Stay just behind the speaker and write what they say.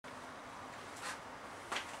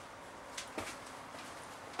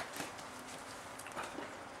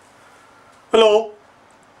Hello,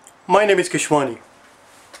 my name is Keshwani.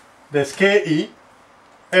 That's Keshwani,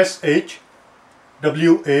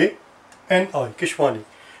 Keshwani.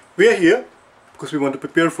 We are here because we want to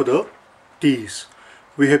prepare for the TEAS.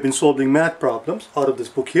 We have been solving math problems out of this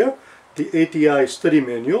book here, the ATI study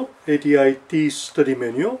manual, ATI TEAS study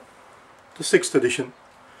manual, the 6th edition.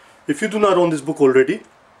 If you do not own this book already,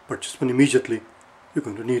 purchase one immediately. You're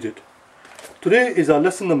going to need it. Today is our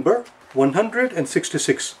lesson number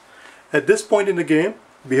 166. At this point in the game,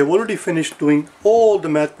 we have already finished doing all the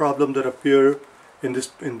math problems that appear in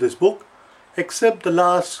this book, except the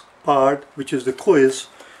last part, which is the quiz,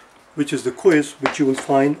 which you will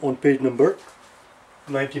find on page number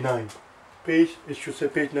 99. It should say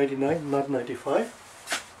page 99, not 95.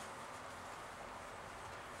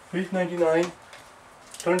 Page 99.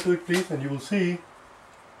 Turn to it, please, and you will see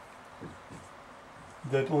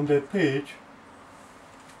that on that page.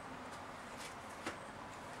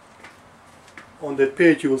 On that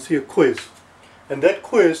page you will see a quiz, and that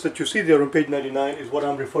quiz that you see there on page 99 is what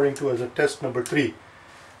I'm referring to as a test number 3.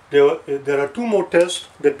 There are 2 more tests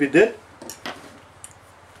that we did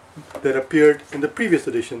that appeared in the previous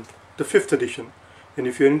edition, the 5th edition, and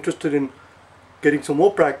if you're interested in getting some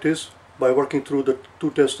more practice by working through the 2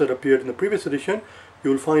 tests that appeared in the previous edition, you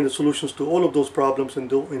will find the solutions to all of those problems in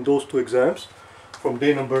those 2 exams from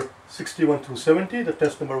day number 61 through 70, the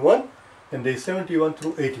test number 1, and day 71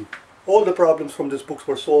 through 80. All the problems from this book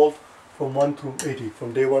were solved from 1 through 80,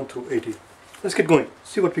 from day 1 through 80. Let's get going,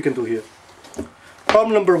 see what we can do here.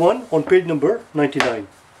 Problem number 1 on page number 99.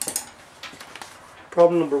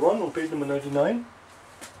 Problem number 1 on page number 99.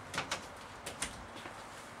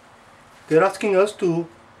 They're asking us to,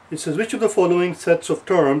 it says, which of the following sets of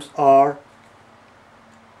terms are,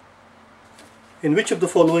 in which of the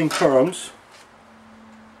following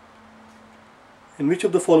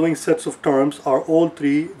sets of terms are all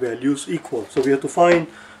 3 values equal? So we have to find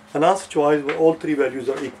an answer choice where all 3 values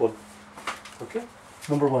are equal. Okay,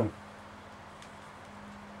 number 1.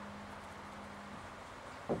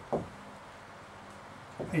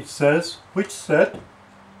 It says, which set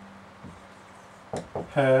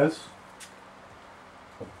has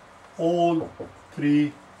all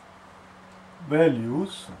 3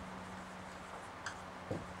 values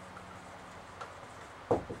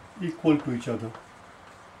equal to each other?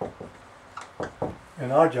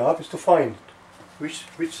 And our job is to find which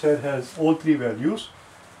set has all 3 values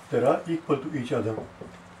that are equal to each other.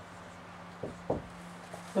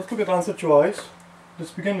 Let's look at answer choice. Let's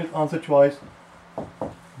begin with answer choice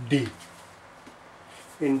D.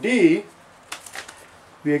 In D,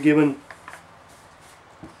 we are given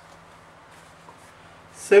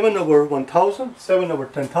 7 over 1000, 7 over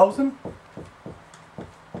 10,000.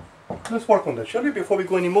 Let's work on that, shall we? Before we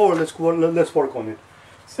go any more, let's work on it.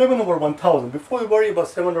 7 over 1000. Before we worry about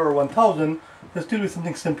 7 over 1000, let's deal with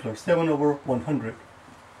something simpler. 7 over 100.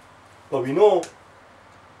 But we know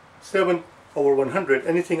 7 over 100,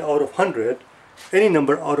 anything out of 100, any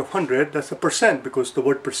number out of 100, that's a percent, because the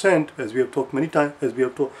word percent, as we have talked many times, as we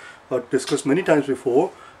have discussed many times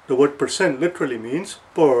before, the word percent literally means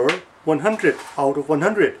per 100, out of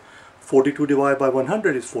 100. 42 divided by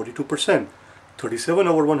 100 is 42%. 37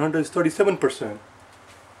 over 100 is 37%.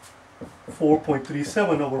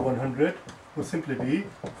 4.37 over 100 would simply be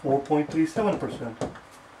 4.37%.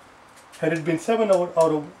 Had it been 7 out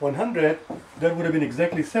of 100, that would have been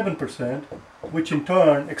exactly 7%, which in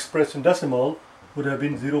turn, expressed in decimal, would have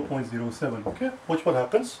been 0.07. Okay, watch what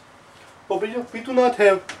happens. But we do not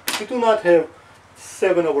have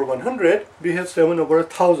 7 over 100. We have 7 over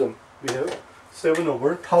 1000. We have 7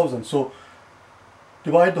 over 1000. So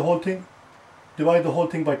divide the whole thing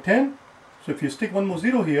by 10. So if you stick one more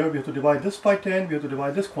 0 here, we have to divide this by 10, we have to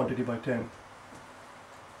divide this quantity by 10.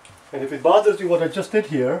 And if it bothers you what I just did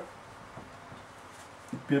here,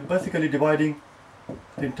 we are basically dividing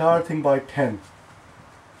the entire thing by 10.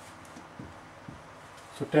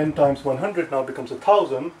 So 10 times 100 now becomes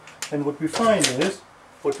 1000, and what we find is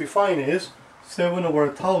 7 over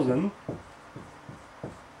 1000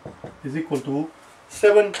 is equal to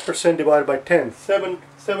 7% divided by 10. 7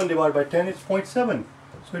 divided by 10 is 0.7.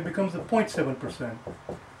 So it becomes a 0.7%.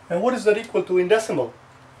 And what is that equal to in decimal?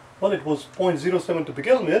 Well, it was 0.07 to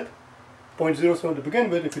begin with. 0.07 to begin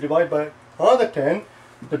with. If you divide by another 10,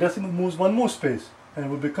 the decimal moves one more space, and it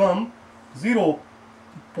will become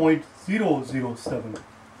 0.007.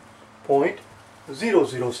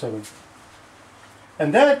 0.007.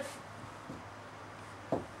 And that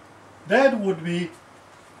would be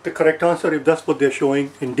the correct answer if that's what they're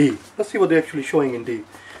showing in D. Let's see what they're actually showing in D.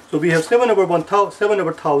 So we have 7 over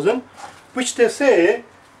 1000, which they say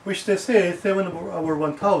 7 over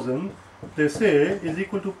 1000 they say is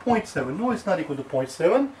equal to 0.7. No, it's not equal to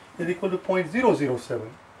 0.7. It's equal to 0.007.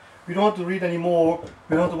 We don't have to read anymore.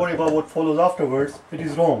 We don't have to worry about what follows afterwards. It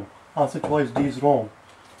is wrong. Answer choice D is wrong.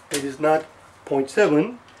 It is not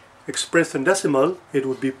 0.7. Expressed in decimal, it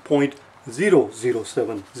would be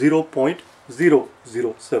 0.007.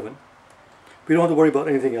 0.007. We don't have to worry about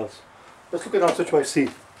anything else. Let's look at answer choice C.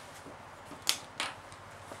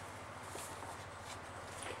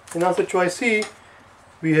 In answer choice C,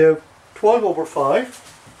 we have 12 over 5.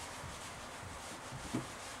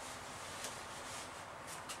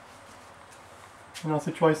 In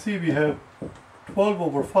answer choice C, we have 12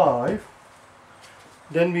 over 5.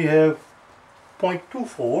 Then we have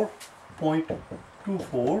 0.24,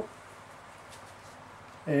 0.24.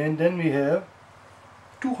 And then we have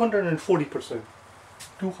 240%.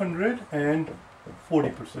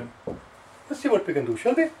 240%. Let's see what we can do,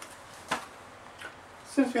 shall we?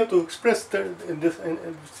 Since we have to express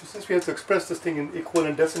since we have to express this thing in equal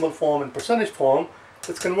and decimal form and percentage form,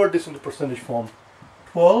 let's convert this into percentage form.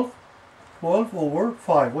 12 over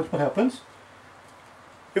 5. What happens?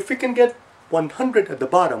 If we can get 100 at the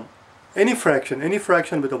bottom, any fraction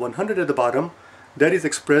with a 100 at the bottom, that is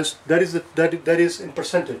expressed. That is in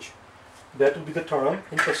percentage. That will be the term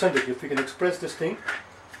in percentage. If we can express this thing,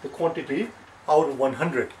 the quantity out of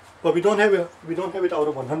 100, but we don't have it out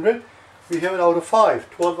of 100. We have it out of 5.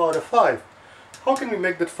 12 out of 5. How can we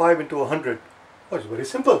make that 5 into 100? Well, it's very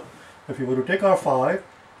simple. If we were to take our 5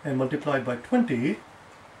 and multiply it by 20,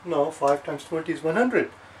 no, 5 times 20 is 100.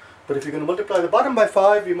 But if you're going to multiply the bottom by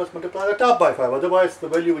 5, we must multiply the top by 5. Otherwise, the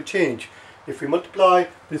value will change. If we multiply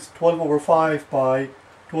this 12 over 5 by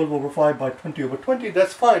 20 over 20,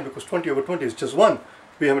 that's fine, because 20 over 20 is just 1.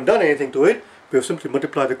 We haven't done anything to it. We have simply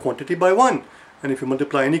multiplied the quantity by 1. And if you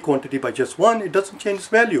multiply any quantity by just 1, it doesn't change its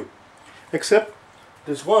value. Except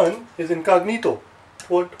this 1 is incognito.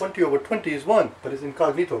 20 over 20 is 1, but it's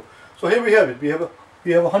incognito. So here we have it. We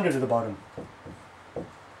have 100 at the bottom.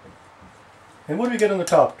 And what do we get on the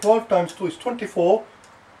top? 12 times 2 is 24,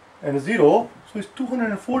 and a 0, so it's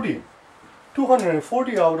 240.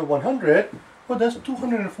 240 out of 100, well, that's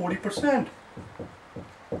 240%.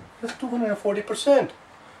 That's 240%.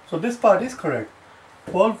 So this part is correct.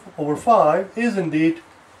 12 over 5 is indeed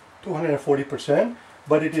 240%,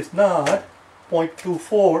 but it is not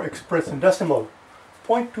 0.24 expressed in decimal.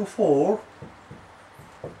 0.24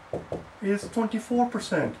 is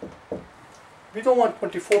 24%. We don't want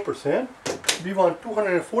 24%, we want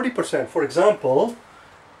 240%. For example,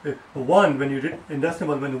 the 1, when you did in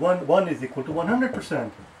decimal, when 1 is equal to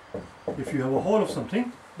 100%. If you have a whole of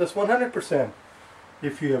something, that's 100%.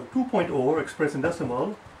 If you have 2.0 expressed in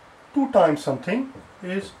decimal, 2 times something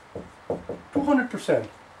is 200%.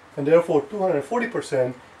 And therefore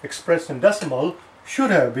 240% expressed in decimal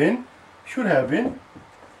should have been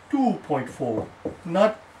 2.4.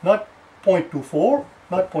 Not 0.24,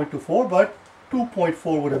 but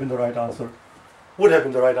 2.4 would have been the right answer. Would have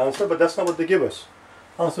been the right answer, but that's not what they give us.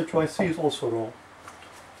 Answer choice C is also wrong.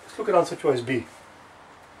 Let's look at answer choice B.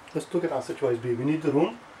 Let's look at answer choice B. We need the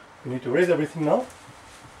room. We need to erase everything now.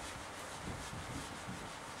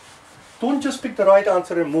 Don't just pick the right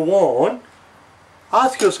answer and move on.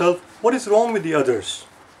 Ask yourself, what is wrong with the others?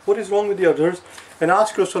 What is wrong with the others? And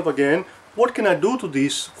ask yourself again, what can I do to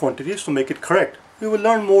these quantities to make it correct? We will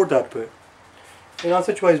learn more that way. In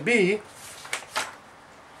answer choice B,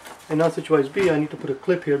 I need to put a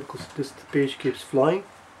clip here because this page keeps flying.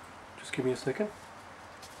 Just give me a second.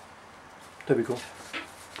 There we go.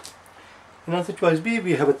 In answer choice B,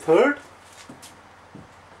 we have a third.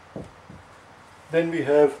 Then we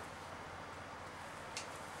have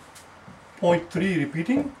 0.3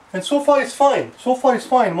 repeating. And so far it's fine. So far it's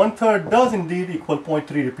fine. 1/3 does indeed equal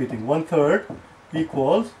 0.3 repeating. 1/3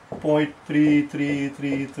 equals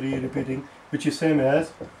 0.3333 repeating, which is same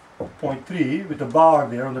as 0.3 with the bar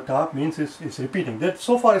there on the top, means it's repeating. That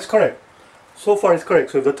so far is correct. So far is correct.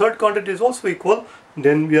 So if the third quantity is also equal,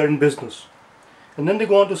 then we are in business. And then they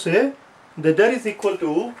go on to say that that is equal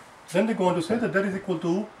to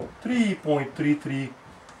 3.33.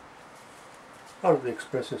 How do they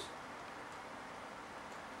express this?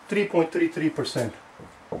 3.33%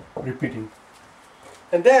 repeating.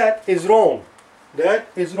 And that is wrong. That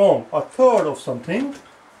is wrong. A third of something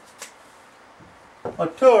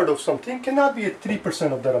cannot be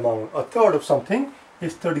 3% of that amount. A third of something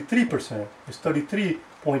is 33%. It's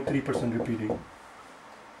 33.3% repeating.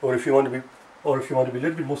 Or if you want to be a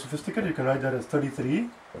little bit more sophisticated, you can write that as 33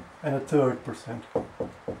 and a third percent.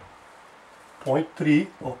 0.3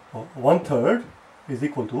 or 1/3 is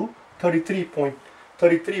equal to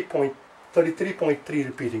 33.3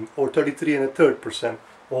 repeating, or 33 and a third percent,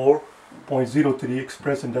 or 0.03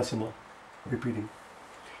 expressed in decimal. repeating.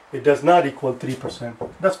 It does not equal 3%.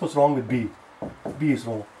 That's what's wrong with B. B is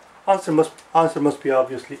wrong. Answer must be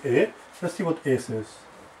obviously A. Let's see what A says.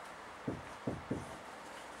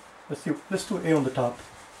 Let's do A on the top.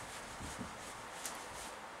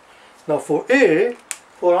 Now for A,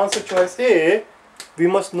 for answer choice A, we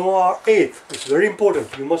must know our eighth. It's very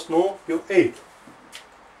important. You must know your eighth.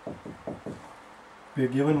 We are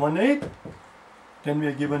given 1/8, then we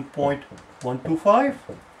are given 0.125,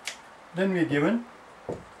 then we are given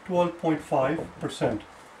 12.5%.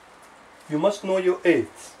 You must know your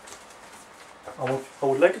eighths. I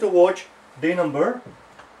would like you to watch day number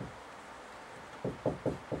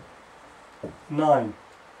 9,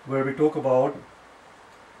 where we talk about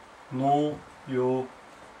know your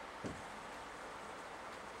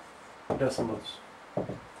decimals.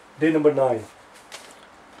 Day number 9.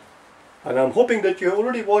 And I'm hoping that you have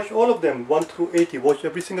already watched all of them, 1 through 80. Watch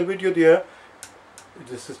every single video there.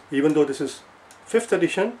 Even though this is 5th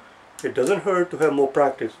edition, it doesn't hurt to have more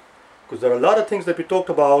practice. Because there are a lot of things that we talked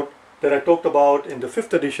about, that I talked about in the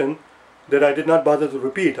 5th edition, that I did not bother to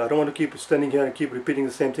repeat. I don't want to keep standing here and keep repeating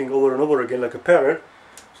the same thing over and over again like a parrot.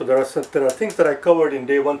 So there are things that I covered in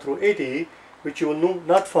day 1 through 80, which you will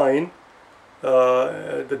not find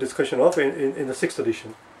the discussion of in the 6th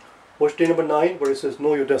edition. Watch day number 9 where it says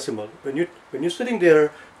know your decimal. When you're sitting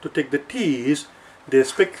there to take the TEAS, they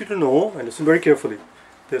expect you to know, and listen very carefully,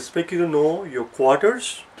 they expect you to know your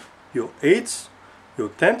quarters, your eighths, your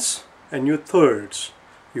tenths, and your thirds.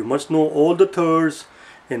 You must know all the thirds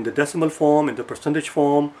in the decimal form, in the percentage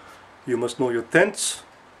form. You must know your tenths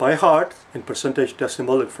by heart in percentage,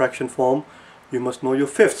 decimal, and fraction form. You must know your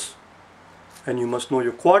fifths, and you must know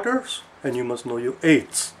your quarters, and you must know your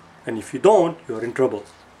eighths. And if you don't, you're in trouble.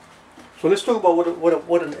 So let's talk about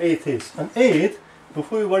what an eighth is. An eighth,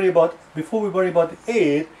 before we worry about the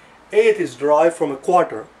eighth is derived from a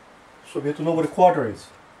quarter. So we have to know what a quarter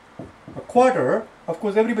is. A quarter, of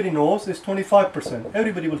course, everybody knows, is 25%.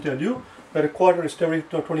 Everybody will tell you that a quarter is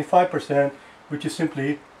 25%, which is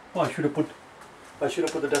simply, oh, I should have put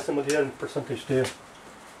the decimal here and percentage there.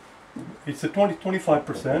 It's a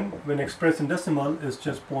 25% when expressed in decimal is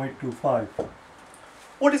just 0.25.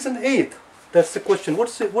 What is an eighth? That's the question. What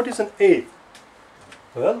is an eighth?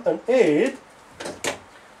 Well, an eighth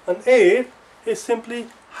is simply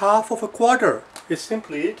half of a quarter. It's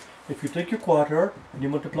simply, if you take your quarter and you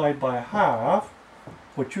multiply it by half,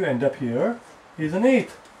 what you end up here is an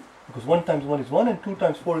eighth. Because 1 times 1 is 1 and 2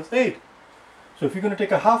 times 4 is 8. So if you're going to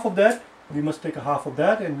take a half of that, we must take a half of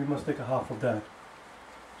that and we must take a half of that.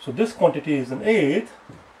 So this quantity is an eighth,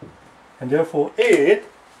 and therefore eighth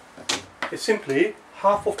is simply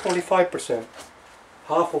half of 25%.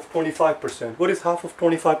 Half of 25%. What is half of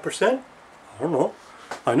 25%? I don't know.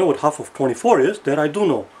 I know what half of 24 is. That I do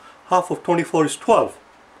know. Half of 24 is 12.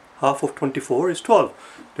 Half of 24 is 12.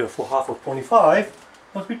 Therefore half of 25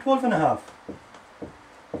 must be 12.5.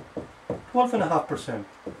 12.5%.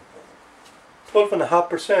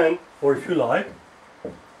 12.5%, or if you like,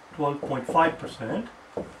 12.5%.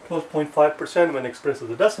 12.5% when expressed as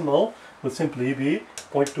a decimal will simply be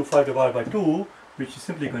 0.25 divided by 2, which is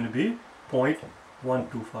simply going to be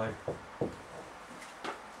 0.125.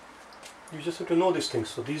 You just have to know these things.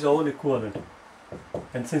 So these are all equivalent.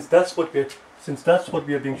 And since that's what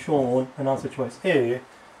we are being shown in answer choice A,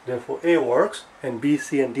 therefore A works and B,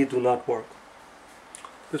 C, and D do not work.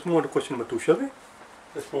 Let's move on to question number 2, shall we?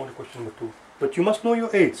 Let's move on to question number 2. But you must know your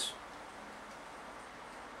eighths.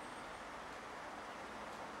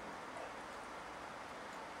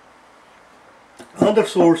 Another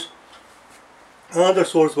source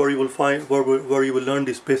where you will find where you will learn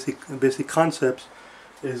these basic concepts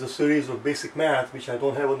is a series of basic math, which I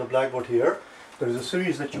don't have on the blackboard here. There is a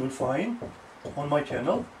series that you will find on my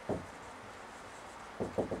channel,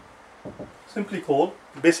 simply called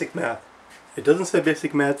basic math. It doesn't say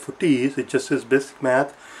basic math for TEAS, it just says basic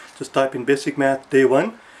math. Just type in basic math day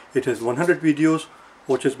 1. It has 100 videos.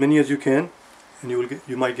 Watch as many as you can, and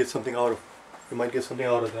you might get something out of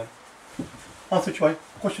that. Answer choice,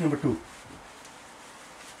 question number 2.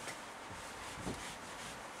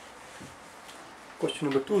 Question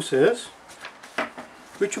number 2 says,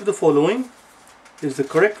 which of the following is the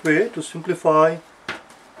correct way to simplify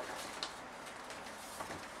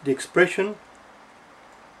the expression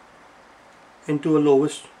into a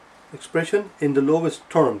lowest expression in the lowest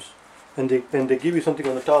terms? And they give you something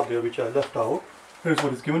on the top there which I left out. Here's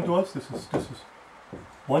what is given to us. This is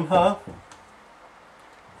 1/2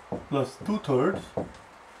 plus 2/3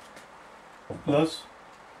 plus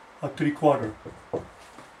a 3/4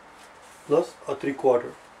 plus a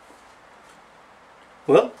 3/4.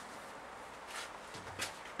 Well,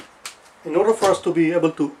 in order for us to be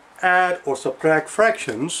able to add or subtract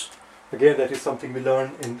fractions, again that is something we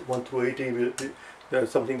learned in 1 through 80,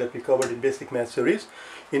 that's something that we covered in basic math series.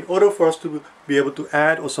 In order for us to be able to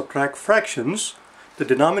add or subtract fractions, the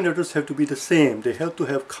denominators have to be the same. They have to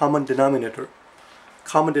have common denominator.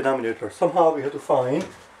 Common denominator. Somehow we have to find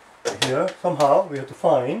here, somehow we have to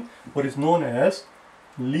find what is known as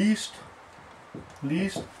least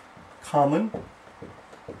common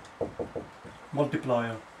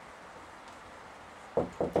multiplier.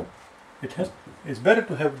 It's better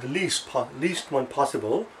to have the least one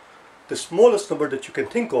possible. The smallest number that you can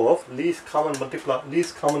think of, least common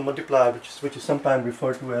multiplier, which is sometimes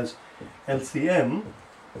referred to as LCM.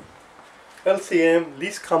 LCM,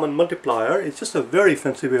 least common multiplier, is just a very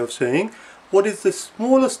fancy way of saying what is the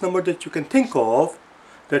smallest number that you can think of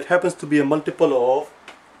that happens to be a multiple of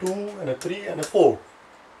 2 and a 3 and a 4.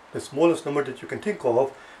 The smallest number that you can think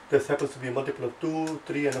of that happens to be a multiple of 2,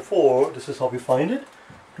 3 and a 4. This is how we find it.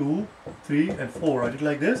 2, 3 and 4. Write it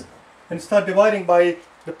like this and start dividing by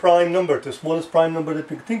the prime number. The smallest prime number that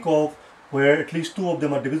we can think of where at least 2 of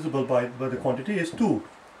them are divisible by the quantity is 2.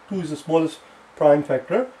 2 is the smallest prime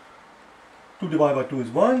factor. 2 divided by 2 is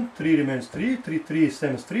 1, 3 remains 3, 3 is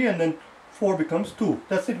same as 3, and then 4 becomes 2.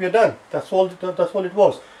 That's it, we are done. That's all it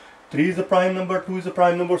was. 3 is the prime number, 2 is the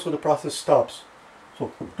prime number, so the process stops.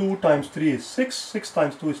 So 2 times 3 is 6, 6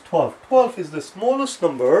 times 2 is 12. 12 is the smallest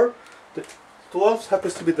number. 12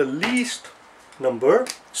 happens to be the least number,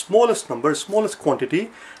 smallest quantity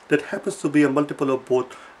that happens to be a multiple of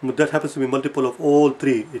both, that happens to be a multiple of all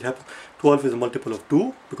three. 12 is a multiple of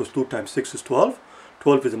 2 because 2 times 6 is 12.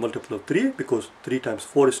 12 is a multiple of 3 because 3 times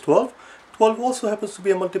 4 is 12. 12 also happens to be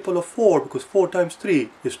a multiple of 4 because 4 times 3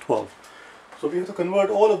 is 12. So we have to convert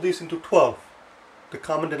all of these into 12. The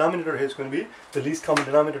common denominator here is going to be, the least common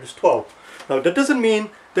denominator is 12. Now that doesn't mean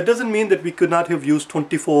that we could not have used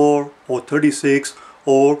 24 or 36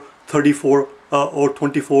 or 34 or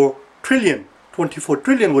 24 trillion. 24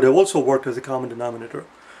 trillion would have also worked as a common denominator.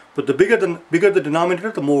 But the bigger the denominator,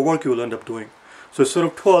 the more work you will end up doing. So instead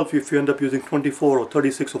of 12, if you end up using 24 or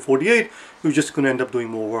 36 or 48, you're just going to end up doing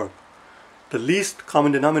more work. The least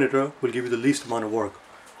common denominator will give you the least amount of work.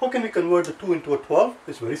 How can we convert the 2 into a 12?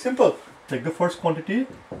 It's very simple. Take the first quantity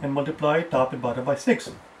and multiply top and bottom by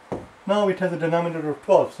 6. Now it has a denominator of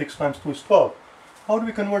 12. 6 times 2 is 12. How do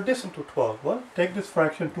we convert this into 12? Well, take this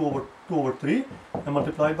fraction 2 over 3 and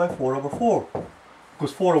multiply it by 4 over 4.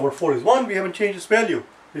 Because 4 over 4 is 1, we haven't changed its value.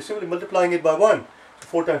 We're simply multiplying it by 1. So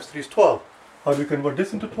 4 times 3 is 12. How do we convert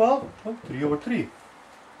this into 12? Well, 3 over 3.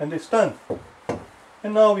 And it's done.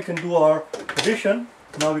 And now we can do our addition.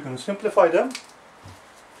 Now we're going to simplify them.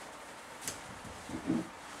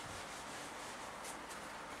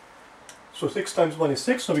 So 6 times 1 is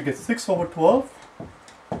 6, so we get 6 over 12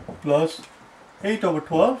 plus 8 over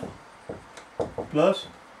 12 plus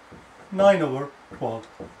 9 over 12.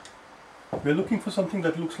 We're looking for something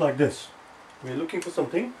that looks like this. We're looking for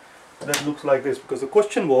something that looks like this because the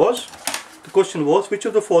question was which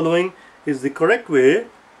of the following is the correct way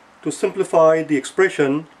to simplify the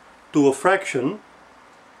expression to a fraction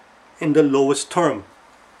in the lowest term.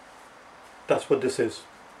 That's what this is.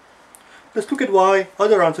 Let's look at why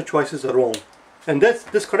other answer choices are wrong. And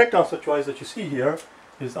this correct answer choice that you see here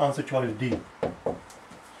is answer choice D.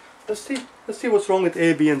 Let's see what's wrong with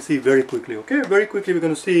A, B, and C very quickly. Okay, very quickly we're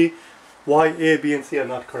going to see why A, B, and C are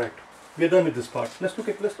not correct. We're done with this part. Let's look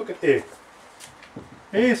at A.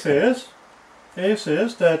 A says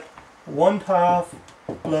that 1/2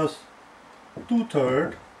 plus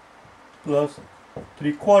 2/3 plus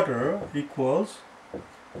 3/4 equals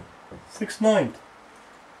 6/9.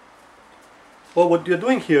 Well, what they're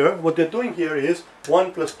doing here is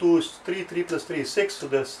 1 plus 2 is 3, 3 plus 3 is 6, so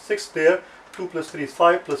there's 6 there, 2 plus 3 is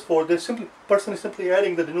 5 plus 4. The person is simply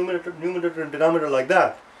adding the numerator and denominator like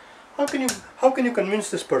that. How can you convince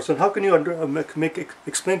this person? How can you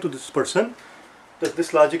explain to this person that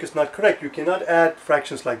this logic is not correct? You cannot add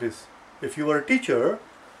fractions like this. If you were a teacher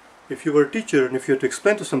and if you had to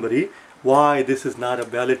explain to somebody why this is not a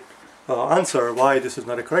valid answer, why this is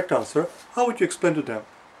not a correct answer, how would you explain to them?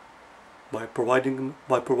 By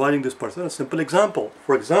providing this person a simple example.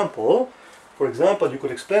 For example, you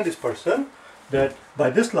could explain this person that by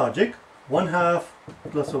this logic, 1/2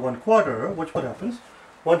 plus a 1/4, what happens?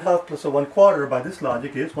 1/2 plus a 1/4 by this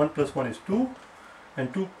logic is 1 plus 1 is 2,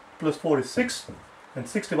 and 2 plus 4 is 6, and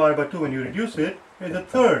 6 divided by 2 when you reduce it is a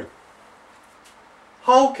third.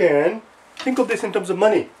 Think of this in terms of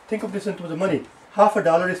money. Half a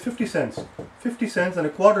dollar is 50 cents. 50 cents and a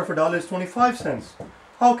quarter of a dollar is 25 cents.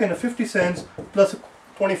 How can a 50 cents plus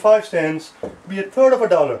 25 cents be a third of a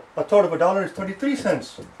dollar? A third of a dollar is 33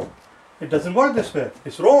 cents. It doesn't work this way.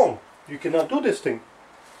 It's wrong. You cannot do this thing.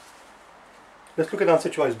 Let's look at answer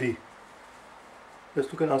choice B.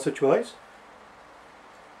 Let's look at answer choice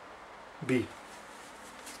B.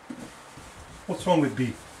 What's wrong with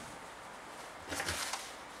B?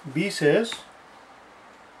 B says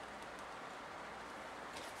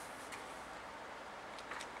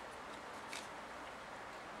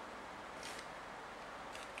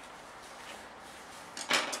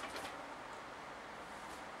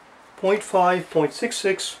 .5,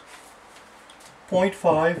 .66,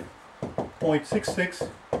 0.5, 0.66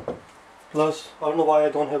 plus, I don't know why I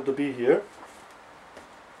don't have the B here,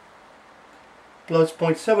 plus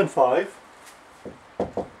 0.75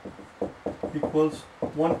 equals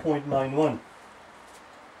 1.91.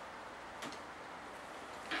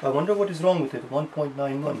 I wonder what is wrong with it,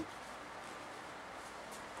 1.91.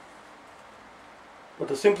 But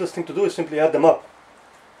the simplest thing to do is simply add them up.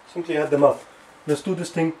 Simply add them up. Let's do this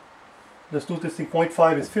thing.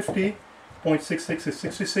 0.5 is 50, 0.66 is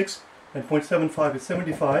 66, and 0.75 is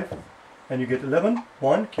 75, and you get 11,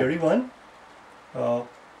 1, carry 1,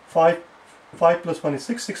 5 plus 1 is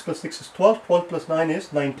 6, 6 plus 6 is 12, 12 plus 9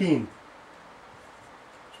 is 19.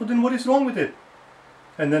 So then what is wrong with it?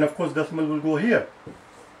 And then of course decimal will go here.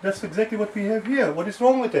 That's exactly what we have here. What is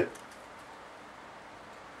wrong with it?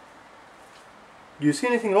 Do you see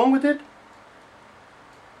anything wrong with it?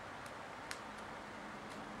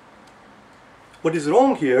 What is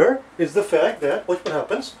wrong here is the fact that, watch what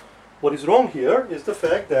happens. What is wrong here is the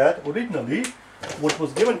fact that originally what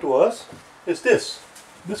was given to us is this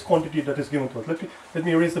quantity that is given to us. Let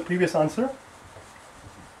me erase the previous answer.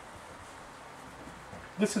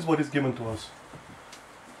 This is what is given to us.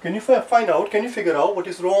 Can you can you figure out what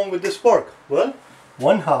is wrong with this work? Well,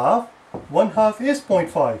 1/2 is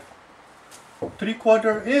 0.5.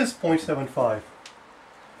 3/4 is 0.75.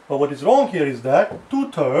 But what is wrong here is that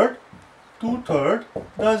 2/3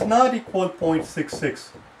 does not equal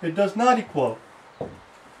 0.66. It does not equal.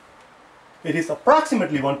 It is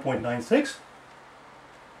approximately 1.96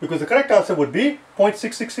 because the correct answer would be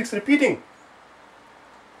 0.666 repeating.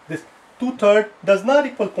 This 2/3 does not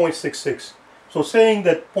equal 0.66. So saying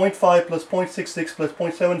that 0.5 plus 0.66 plus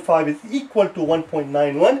 0.75 is equal to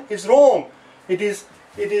 1.91 is wrong. It is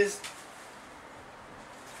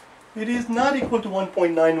not equal to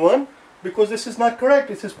 1.91 because this is not correct.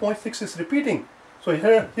 This is 0.66 repeating. So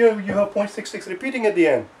here you have 0.66 repeating at the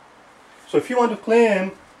end. So if you want to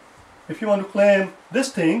claim this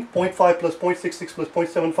thing, 0.5 plus 0.66 plus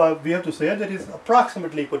 0.75, we have to say that it is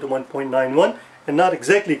approximately equal to 1.91 and not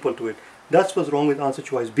exactly equal to it. That's what's wrong with answer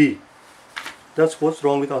choice B. That's what's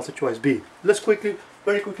wrong with answer choice B. Let's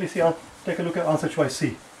very quickly take a look at answer choice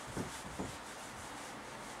C.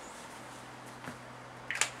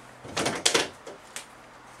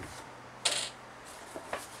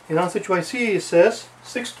 In answer choice C it says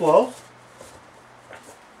 6/12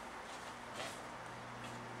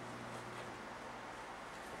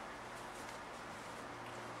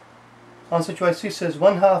 answer choice C says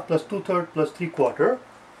 1/2 plus 2/3 plus 3/4.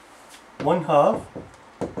 1/2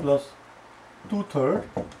 plus 2/3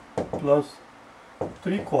 plus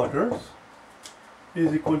 3/4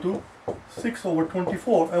 is equal to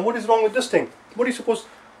 6/24. And what is wrong with this thing? What do you suppose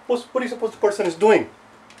the person is doing?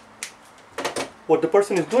 What the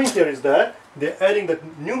person is doing here is that they're adding the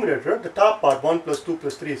numerator, the top part, 1 plus 2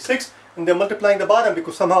 plus 3 is 6, and they're multiplying the bottom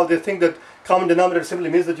because somehow they think that common denominator simply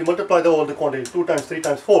means that you multiply all the quantities, 2 times 3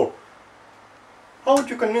 times 4. How would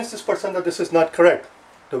you convince this person that this is not correct?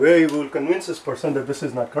 The way you will convince this person that this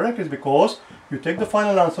is not correct is because you take the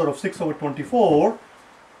final answer of 6/24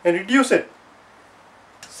 and reduce it.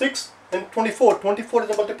 6 and 24. 24 is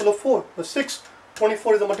a multiple of 4.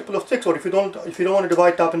 24 is a multiple of 6. Or if you don't want to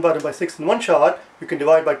divide top and bottom by 6 in one shot, you can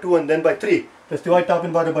divide by 2 and then by 3. Let's divide top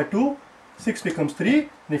and bottom by 2. 6 becomes 3.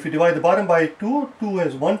 And if you divide the bottom by 2, 2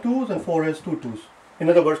 has 1 2's and 4 has 2 2's. In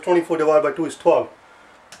other words, 24 divided by 2 is 12.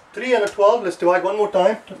 3 and a 12, let's divide one more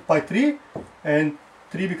time by 3, and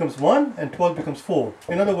 3 becomes 1 and 12 becomes 4.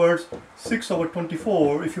 In other words,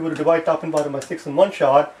 6/24, if you were to divide top and bottom by 6 in one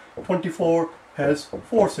shot, 24 has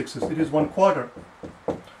 4 6's. It is 1/4.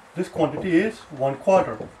 This quantity is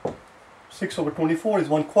 1/4. 6/24 is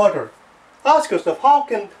 1/4. Ask yourself,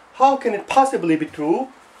 how can it possibly be true?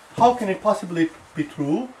 How can it possibly be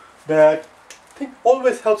true that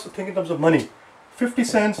always helps to think in terms of money? 50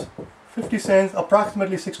 cents,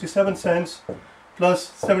 approximately 67 cents plus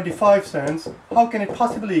 75 cents. How can it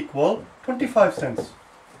possibly equal 25 cents?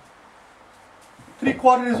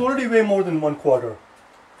 3/4 is already way more than 1/4.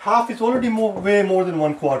 Half is already way more than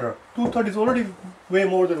 1/4. 2/3 is already way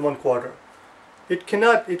more than 1/4.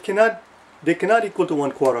 They cannot equal to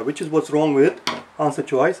 1/4, which is what's wrong with answer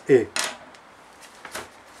choice A.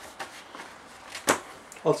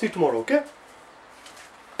 I'll see you tomorrow, okay?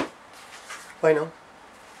 Bye now.